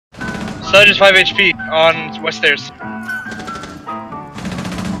Soldier's 5 HP on west stairs.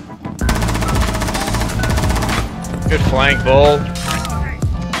 Good flank, Bull.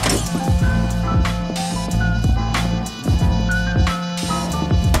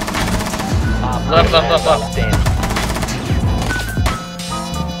 Left.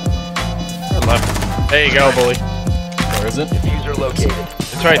 Left. There you go, Bully. Where is it? Diffuser located.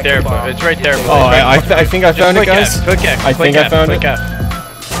 It's right there, but it's right there. Bully. Oh, I think I found it, guys. Click F. I think I found it.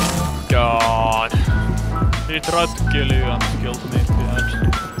 God. He tried to kill you and killed me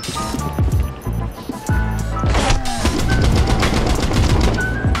behind.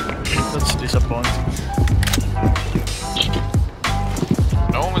 That's disappointing.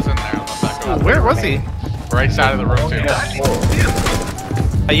 No one was in there unless I go. Where was he? Right side of the room, too.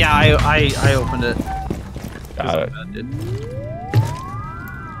 Yeah, I opened it. Got it.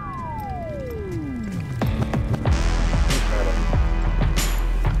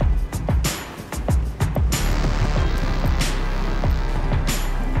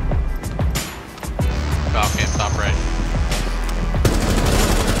 Falcon, top right.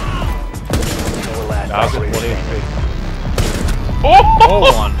 Oh,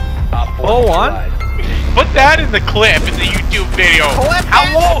 one. Oh, one? Put that in the clip in the YouTube video.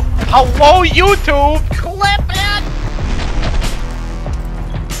 Hello, YouTube. Clip it!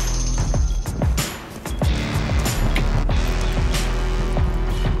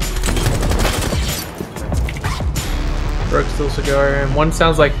 Broke still cigar, and one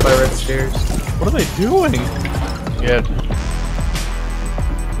sounds like by red stairs. What are they doing? Good.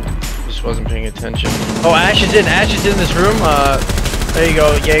 Just wasn't paying attention. Oh, Ash is in this room. There you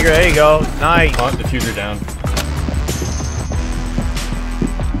go, Jaeger. There you go. Nice. Oh, diffuser down.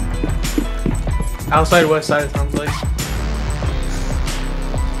 Outside west side, it sounds like.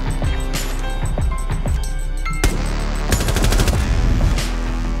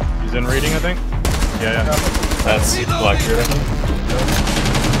 He's in reading, I think. Yeah. That's Blackbeard, I think.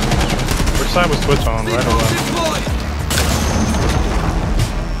 Which side was Twitch on? Right or left?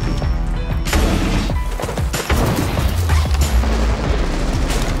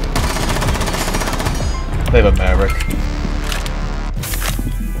 They have a Maverick.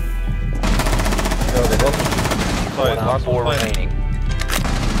 Op 4 remaining.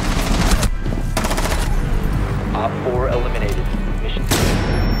 Op 4 eliminated. Mission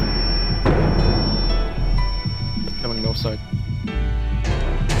Coming north side.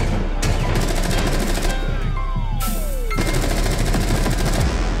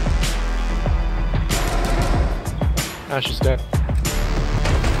 Ash is dead.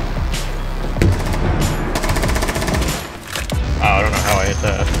 Oh, I don't know how I hit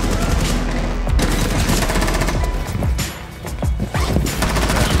that.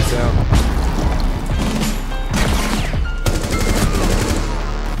 Ash is down.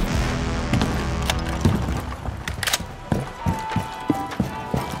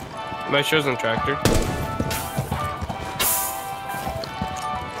 My show's on tractor.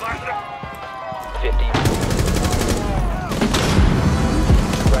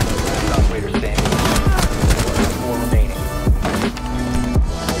 operator standing. 4 remaining.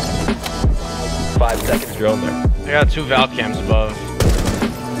 5 seconds. Drone there. I got 2 Valve cams above.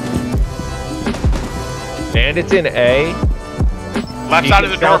 And it's in A. Left side of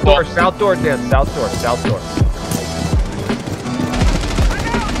the door. South door, Dan. South door.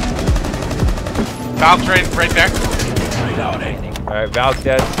 Valve train right there. Alright, Valve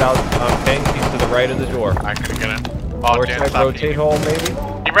dead. South, Ping. He's to the right of the door. I couldn't get in. Oh, North Jan, side stop rotate me. hole, maybe?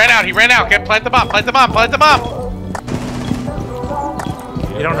 He ran out. Get plant the bomb.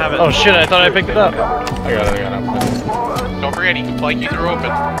 You don't have it. Oh shit! I thought I picked it up. I got it. Don't forget, he can flank you through open.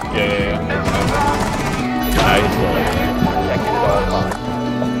 Yeah.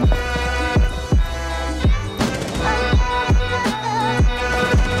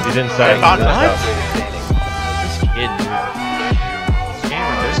 He's inside. What? This kid, dude. This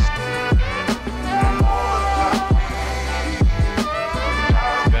gamer, dude.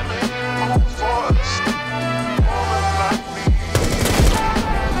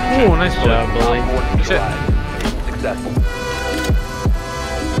 Ooh, nice job, Bully. Successful.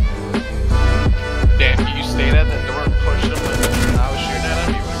 Dan, you stayed at that door and pushed him and I was shooting at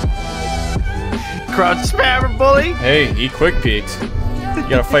him. Crouch spammer, Bully! Hey, he quick peeked. You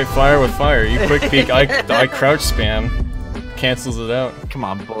gotta fight fire with fire. You quick peek, I crouch spam. Cancels it out. Come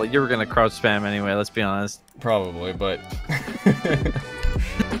on, Bully. You were gonna crouch spam anyway, let's be honest. Probably, but...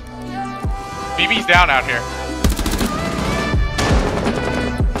 BB's down out here.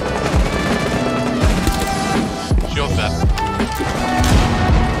 Shield set.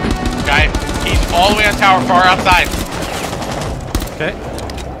 Guy, he's all the way on tower, far outside. Okay.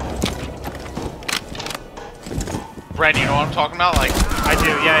 Brent, you know what I'm talking about? Like, I do,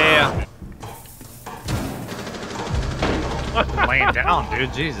 yeah. Laying down,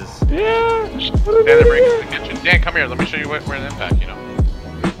 dude, Jesus. Dan, they're breaking into the kitchen. Dan, come here. Let me show you where to impact. You know.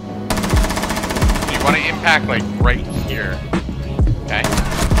 You want to impact like right here. Okay.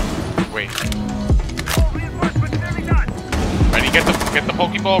 Wait. Ready? Get the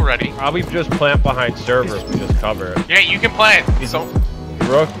Pokeball ready. Probably just plant behind servers and just cover it. Yeah, you can plant. So.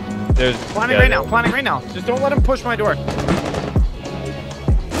 Rook, there's... Planning right now, planning right now. Just don't let him push my door.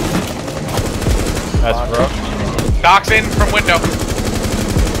 That's Rook. Doc's in from window.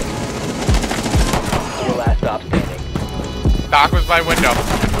 Your last stop standing. Doc was by window.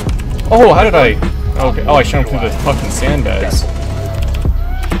 Oh, how did I? Okay. Oh, I shot him through the fucking sandbags.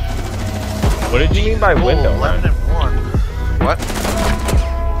 What did you mean by window, man? 11 and 1. What?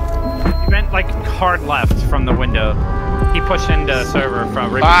 He went like hard left from the window. He pushed into server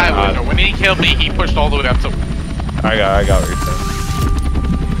from right By behind. window. When he killed me, he pushed all the way up to. I got what you're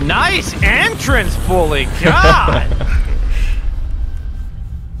saying. Nice entrance, bully. God.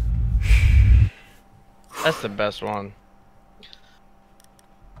 That's the best one.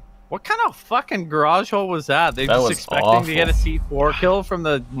 What kind of fucking garage hole was that? They That just was expecting to get a awful. C4 kill from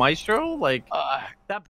the Maestro? Like,